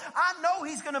people. I know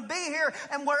He's going to be here,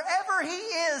 and wherever He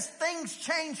is, things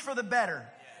change for the better.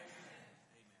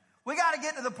 We got to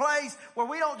get to the place where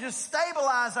we don't just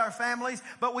stabilize our families,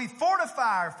 but we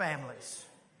fortify our families.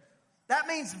 That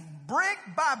means brick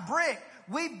by brick,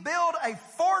 we build a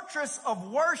fortress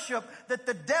of worship that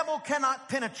the devil cannot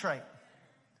penetrate.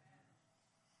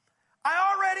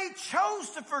 I already chose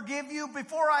to forgive you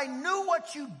before I knew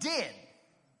what you did.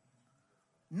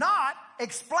 Not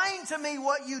explain to me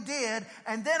what you did,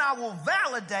 and then I will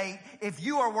validate if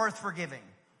you are worth forgiving.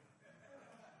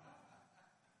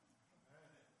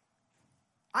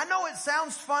 I know it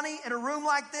sounds funny in a room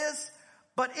like this,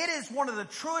 but it is one of the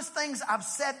truest things I've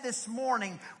said this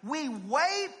morning. We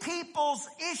weigh people's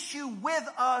issue with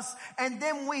us, and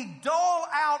then we dole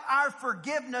out our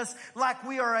forgiveness like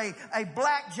we are a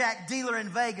blackjack dealer in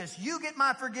Vegas. You get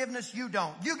my forgiveness, you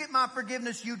don't. You get my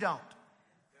forgiveness, you don't.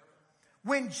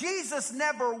 When Jesus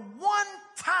never one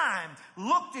time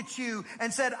looked at you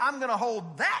and said, I'm going to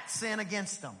hold that sin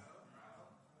against them.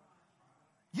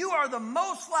 You are the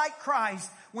most like Christ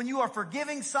when you are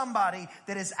forgiving somebody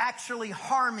that is actually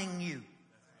harming you.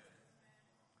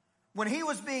 When He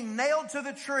was being nailed to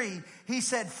the tree, He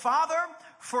said, Father,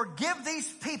 forgive these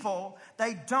people.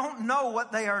 They don't know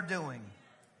what they are doing.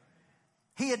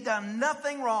 He had done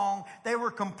nothing wrong. They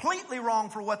were completely wrong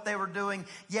for what they were doing,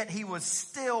 yet he was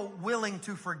still willing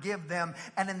to forgive them.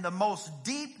 And in the most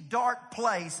deep, dark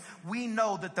place, we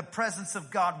know that the presence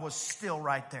of God was still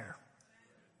right there.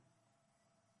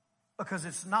 Because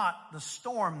it's not the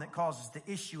storm that causes the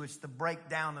issue, it's the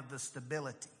breakdown of the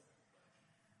stability.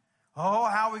 Oh,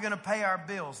 how are we going to pay our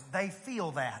bills? They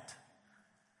feel that.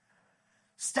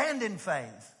 Stand in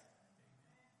faith.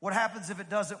 What happens if it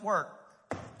doesn't work?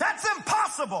 That's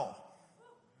impossible.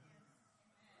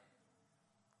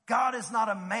 God is not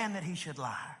a man that he should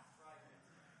lie.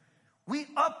 We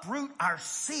uproot our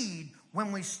seed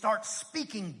when we start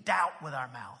speaking doubt with our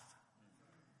mouth.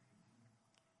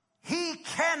 He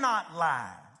cannot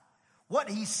lie. What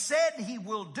he said he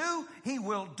will do, he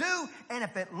will do. And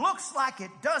if it looks like it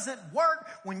doesn't work,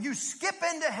 when you skip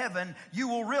into heaven, you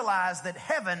will realize that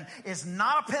heaven is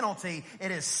not a penalty.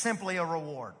 It is simply a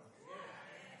reward.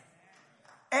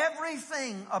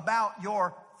 Everything about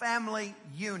your family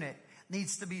unit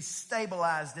needs to be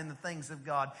stabilized in the things of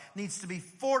God, needs to be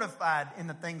fortified in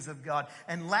the things of God.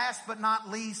 And last but not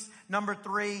least, number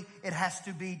 3, it has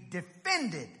to be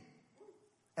defended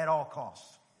at all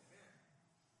costs.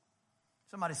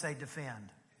 Somebody say defend.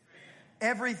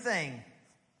 Everything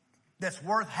that's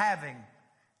worth having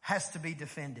has to be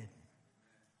defended.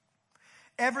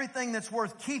 Everything that's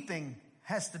worth keeping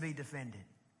has to be defended.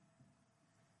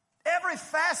 Every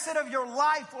facet of your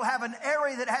life will have an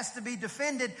area that has to be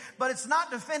defended, but it's not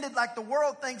defended like the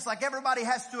world thinks, like everybody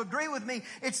has to agree with me.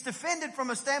 It's defended from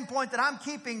a standpoint that I'm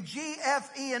keeping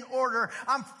GFE in order.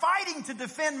 I'm fighting to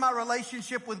defend my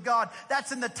relationship with God.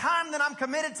 That's in the time that I'm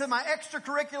committed to my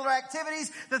extracurricular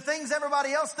activities, the things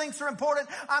everybody else thinks are important.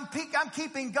 I'm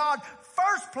keeping God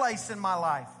first place in my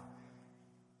life.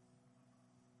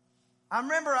 I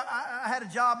remember I had a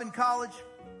job in college.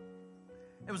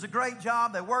 It was a great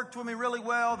job. They worked with me really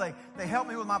well. They helped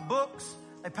me with my books.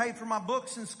 They paid for my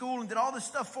books in school and did all this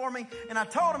stuff for me. And I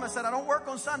told them, I said, I don't work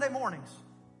on Sunday mornings.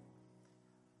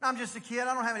 I'm just a kid.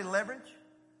 I don't have any leverage.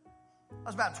 I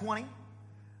was about 20.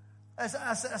 I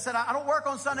said, I don't work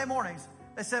on Sunday mornings.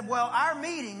 They said, well, our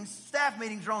meetings, staff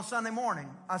meetings, are on Sunday morning.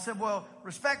 I said, well,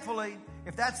 respectfully,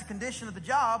 if that's the condition of the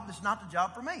job, it's not the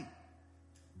job for me.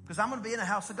 Because I'm going to be in the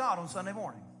house of God on Sunday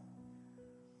morning.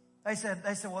 They said,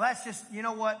 well, that's just, you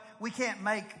know what? We can't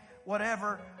make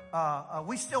whatever.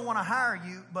 We still want to hire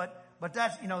you, but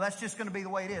that's just going to be the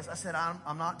way it is. I said,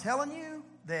 I'm not telling you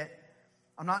that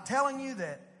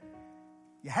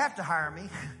you have to hire me.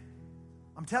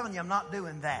 I'm telling you, I'm not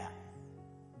doing that.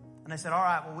 And they said, all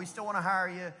right, well, we still want to hire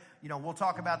you. You know, we'll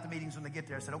talk about the meetings when they get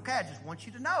there. I said, okay, I just want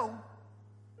you to know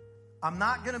I'm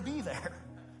not going to be there.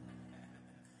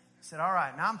 I said, all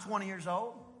right, now I'm 20 years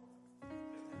old.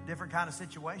 Different kind of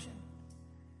situation.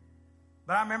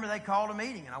 But I remember they called a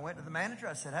meeting and I went to the manager.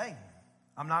 I said, hey,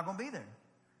 I'm not going to be there.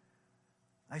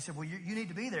 They said, well, you need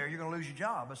to be there. You're going to lose your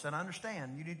job. I said, I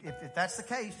understand. If that's the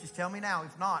case, just tell me now.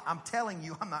 If not, I'm telling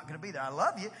you I'm not going to be there. I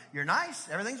love you. You're nice.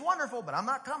 Everything's wonderful, but I'm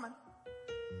not coming.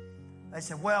 They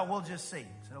said, well, we'll just see.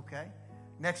 I said, okay.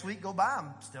 Next week go by.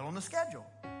 I'm still on the schedule.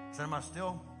 I said, am I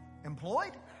still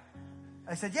employed?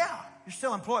 They said, yeah, you're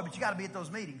still employed, but you got to be at those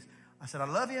meetings. I said, I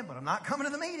love you, but I'm not coming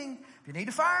to the meeting. If you need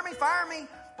to fire me,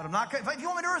 but I'm not. If you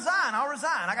want me to resign, I'll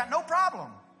resign. I got no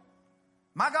problem.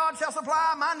 My God shall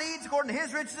supply my needs according to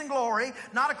his riches and glory,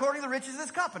 not according to the riches of this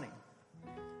company.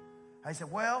 I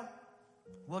said, well,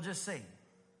 we'll just see.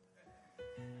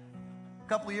 A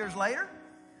couple of years later,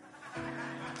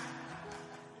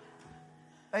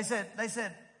 they said,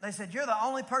 you're the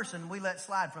only person we let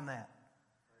slide from that.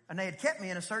 And they had kept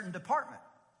me in a certain department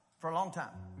for a long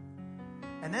time.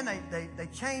 And then they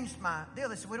changed my deal.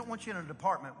 They said, we don't want you in a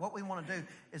department. What we want to do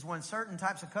is when certain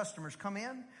types of customers come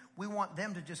in, we want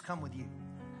them to just come with you.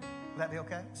 Would that be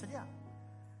okay? I said, yeah.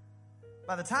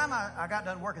 By the time I got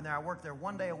done working there, I worked there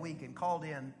one day a week and called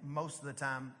in most of the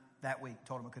time that week.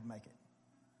 Told them I couldn't make it.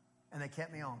 And they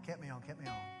kept me on.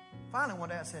 Finally, one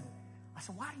day I said,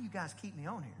 why do you guys keep me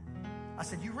on here? I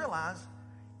said, you realize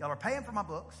y'all are paying for my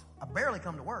books. I barely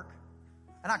come to work.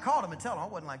 And I called him and told him I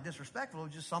wasn't like disrespectful. It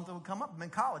was just something would come up. I'm in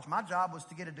college. My job was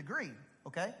to get a degree.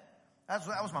 Okay? That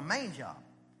was my main job.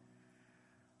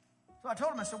 So I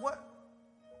told him, I said,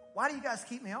 why do you guys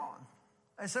keep me on?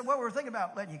 They said, well, we were thinking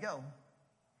about letting you go.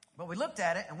 But we looked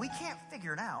at it and we can't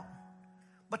figure it out.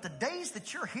 But the days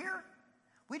that you're here,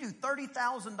 we do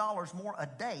 $30,000 more a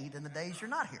day than the days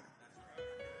you're not here.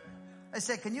 They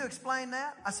said, can you explain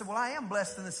that? I said, well, I am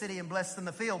blessed in the city and blessed in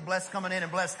the field, blessed coming in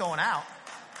and blessed going out.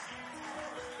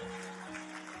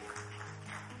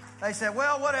 They said,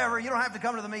 well, whatever. You don't have to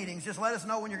come to the meetings. Just let us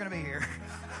know when you're going to be here.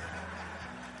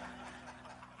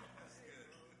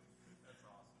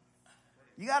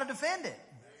 You got to defend it.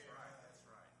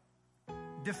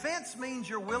 Defense means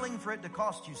you're willing for it to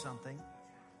cost you something.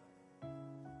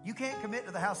 You can't commit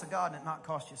to the house of God and it not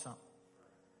cost you something.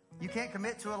 You can't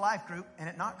commit to a life group and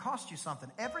it not cost you something.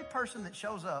 Every person that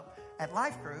shows up at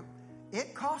life group,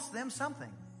 it costs them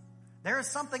something. There is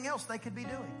something else they could be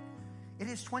doing. It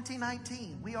is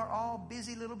 2019. We are all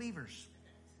busy little beavers.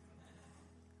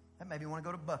 That made me want to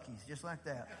go to Buc-ee's just like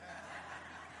that.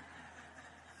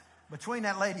 Between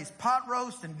that lady's pot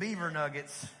roast and beaver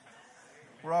nuggets,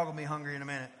 we're all going to be hungry in a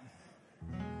minute.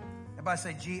 Everybody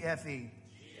say GFE.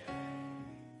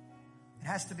 It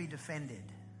has to be defended.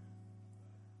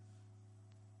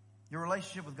 Your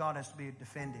relationship with God has to be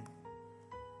defended.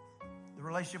 The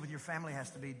relationship with your family has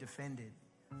to be defended.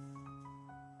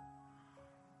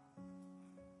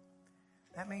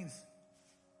 That means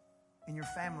in your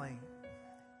family,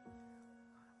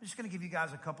 I'm just going to give you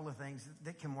guys a couple of things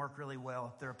that can work really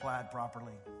well if they're applied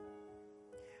properly.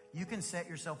 You can set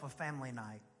yourself a family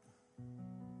night.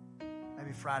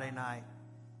 Maybe Friday night.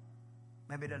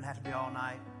 Maybe it doesn't have to be all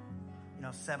night.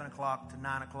 7 o'clock to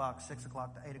 9 o'clock, 6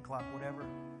 o'clock to 8 o'clock, whatever.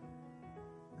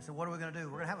 I said, what are we going to do?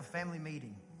 We're going to have a family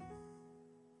meeting.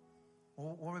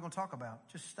 Well, what are we going to talk about?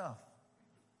 Just stuff.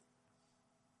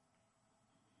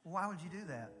 Well, why would you do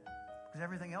that? Because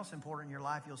everything else important in your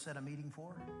life you'll set a meeting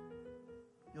for.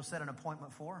 You'll set an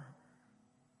appointment for.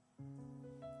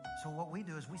 So what we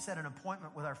do is we set an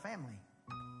appointment with our family.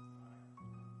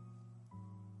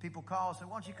 People call and say,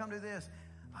 why don't you come do this?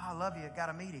 Oh, I love you. Got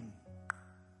a meeting.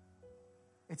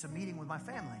 It's a meeting with my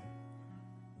family.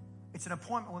 It's an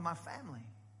appointment with my family.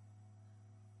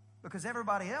 Because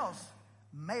everybody else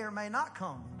may or may not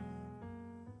come.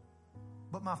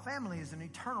 But my family is an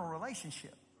eternal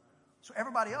relationship. So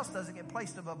everybody else doesn't get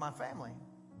placed above my family.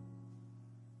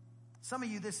 Some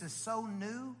of you, this is so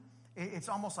new. It's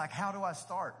almost like, how do I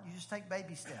start? You just take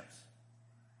baby steps.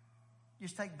 You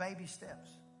just take baby steps.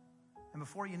 And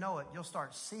before you know it, you'll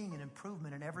start seeing an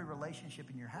improvement in every relationship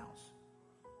in your house.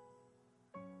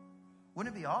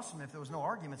 Wouldn't it be awesome if there was no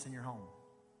arguments in your home?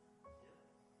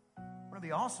 Wouldn't it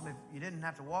be awesome if you didn't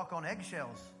have to walk on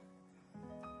eggshells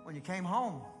when you came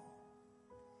home?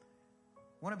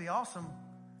 Wouldn't it be awesome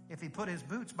if he put his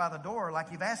boots by the door like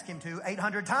you've asked him to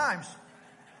 800 times?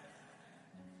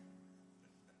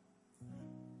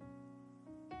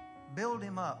 Build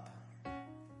him up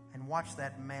and watch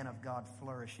that man of God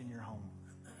flourish in your home.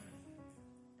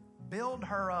 Build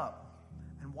her up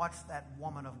and watch that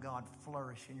woman of God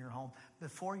flourish in your home.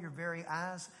 Before your very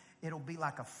eyes, it'll be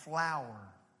like a flower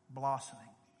blossoming.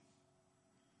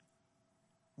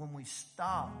 When we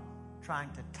stop trying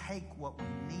to take what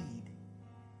we need,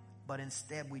 but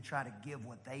instead we try to give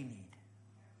what they need.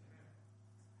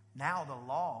 Now the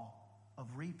law of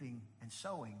reaping and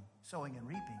sowing and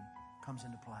reaping comes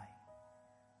into play.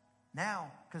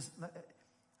 Now, because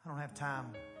I don't have time,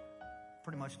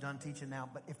 pretty much done teaching now,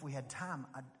 but if we had time,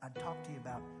 I'd talk to you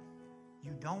about,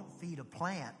 you don't feed a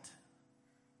plant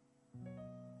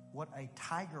what a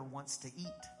tiger wants to eat.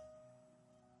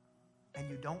 And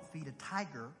you don't feed a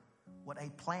tiger what a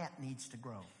plant needs to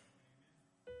grow.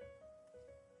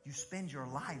 You spend your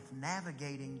life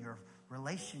navigating your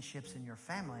relationships in your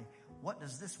family. What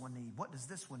does this one need? What does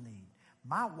this one need?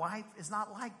 My wife is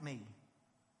not like me.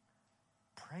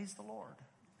 Praise the Lord.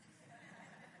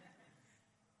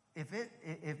 If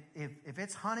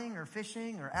it's hunting or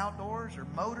fishing or outdoors or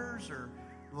motors or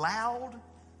loud,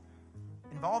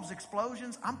 involves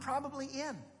explosions, I'm probably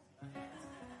in.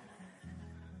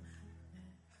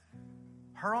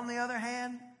 Her, on the other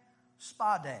hand,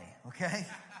 spa day, okay?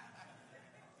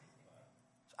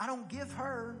 I don't give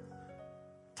her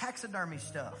taxidermy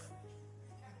stuff.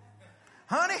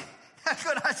 Honey, that's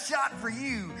what I shot for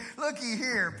you. Looky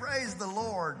here. Praise the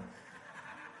Lord.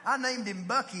 I named him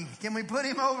Bucky. Can we put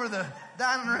him over the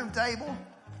dining room table?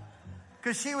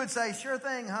 Because she would say, sure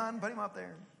thing, hon. Put him up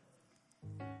there.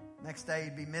 Next day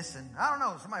he'd be missing. I don't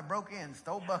know. Somebody broke in,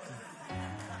 stole Bucky.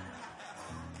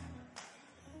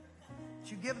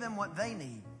 But you give them what they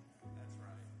need.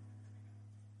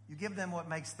 You give them what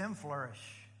makes them flourish.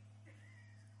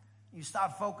 You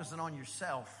stop focusing on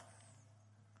yourself.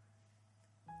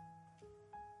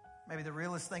 Maybe the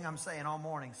realest thing I'm saying all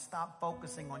morning, stop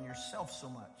focusing on yourself so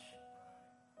much.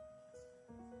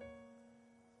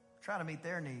 Try to meet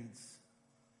their needs.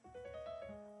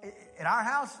 At our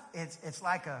house, it's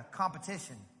like a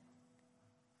competition.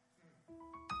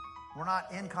 We're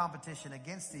not in competition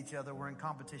against each other. We're in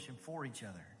competition for each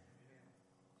other.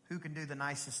 Who can do the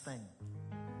nicest thing?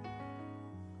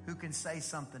 Who can say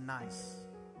something nice?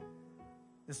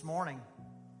 This morning,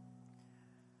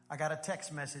 I got a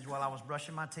text message while I was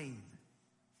brushing my teeth.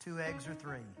 2 eggs or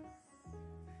 3.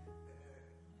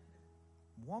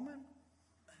 Woman,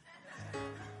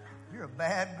 you're a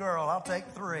bad girl. I'll take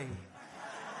 3.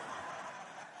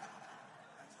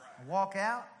 I walk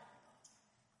out.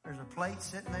 There's a plate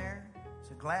sitting there.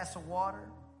 It's a glass of water.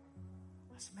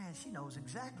 I said, man, she knows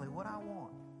exactly what I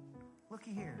want.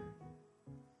 Looky here.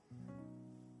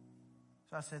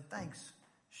 So I said, thanks,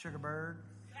 sugar bird.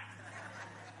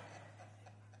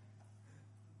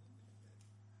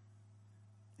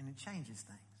 And it changes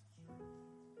things.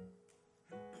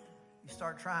 You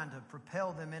start trying to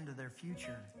propel them into their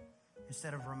future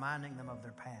instead of reminding them of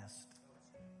their past.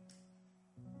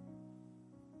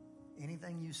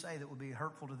 Anything you say that would be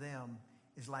hurtful to them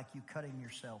is like you cutting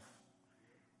yourself.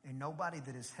 And nobody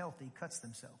that is healthy cuts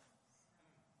themselves.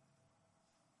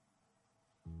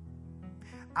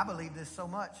 I believe this so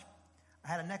much. I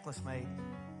had a necklace made.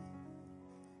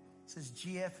 It says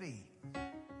GFE.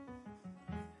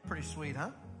 Pretty sweet,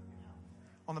 huh?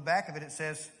 On the back of it, it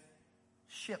says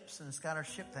ships, and it's got our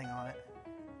ship thing on it.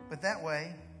 But that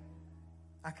way,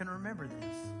 I can remember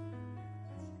this.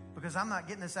 Because I'm not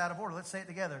getting this out of order. Let's say it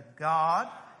together. God.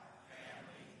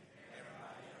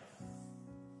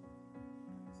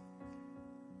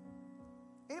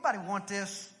 Anybody want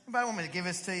this? Anybody want me to give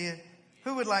this to you?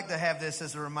 Who would like to have this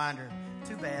as a reminder?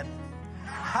 Too bad.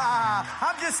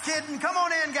 I'm just kidding. Come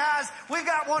on in, guys. We've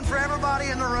got one for everybody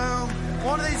in the room.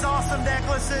 One of these awesome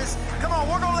necklaces. Come on,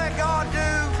 we're going to let God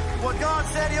do what God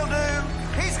said He'll do.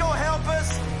 He's going to help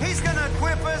us. He's going to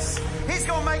equip us. He's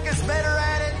going to make us better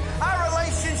at it. Our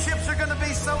relationships are going to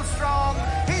be so strong.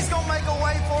 He's going to make a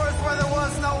way for us where there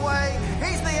was no way.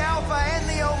 He's the Alpha and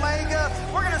the Omega.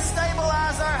 We're going to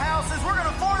stabilize our houses. We're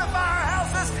going to fortify our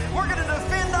houses. We're going to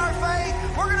defend our faith.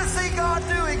 We're going to see God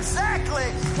do exactly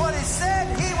what He said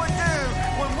He would do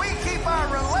when we keep our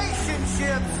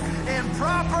relationships in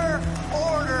proper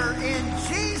order in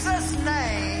Jesus'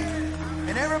 name.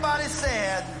 And everybody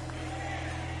said,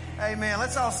 amen.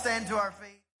 Let's all stand to our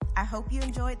feet. I hope you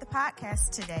enjoyed the podcast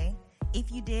today. If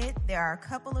you did, there are a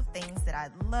couple of things that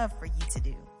I'd love for you to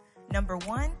do. Number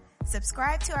 1,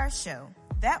 subscribe to our show.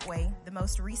 That way, the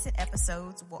most recent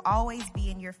episodes will always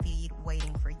be in your feed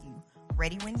waiting for you,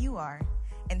 ready when you are.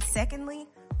 And secondly,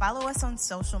 follow us on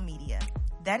social media.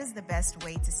 That is the best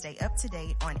way to stay up to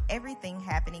date on everything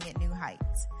happening at New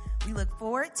Heights. We look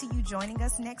forward to you joining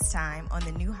us next time on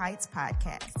the New Heights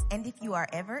podcast. And if you are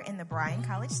ever in the Bryan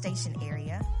College Station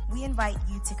area, we invite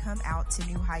you to come out to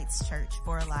New Heights Church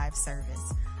for a live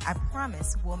service. I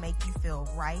promise we'll make you feel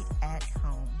right at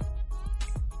home.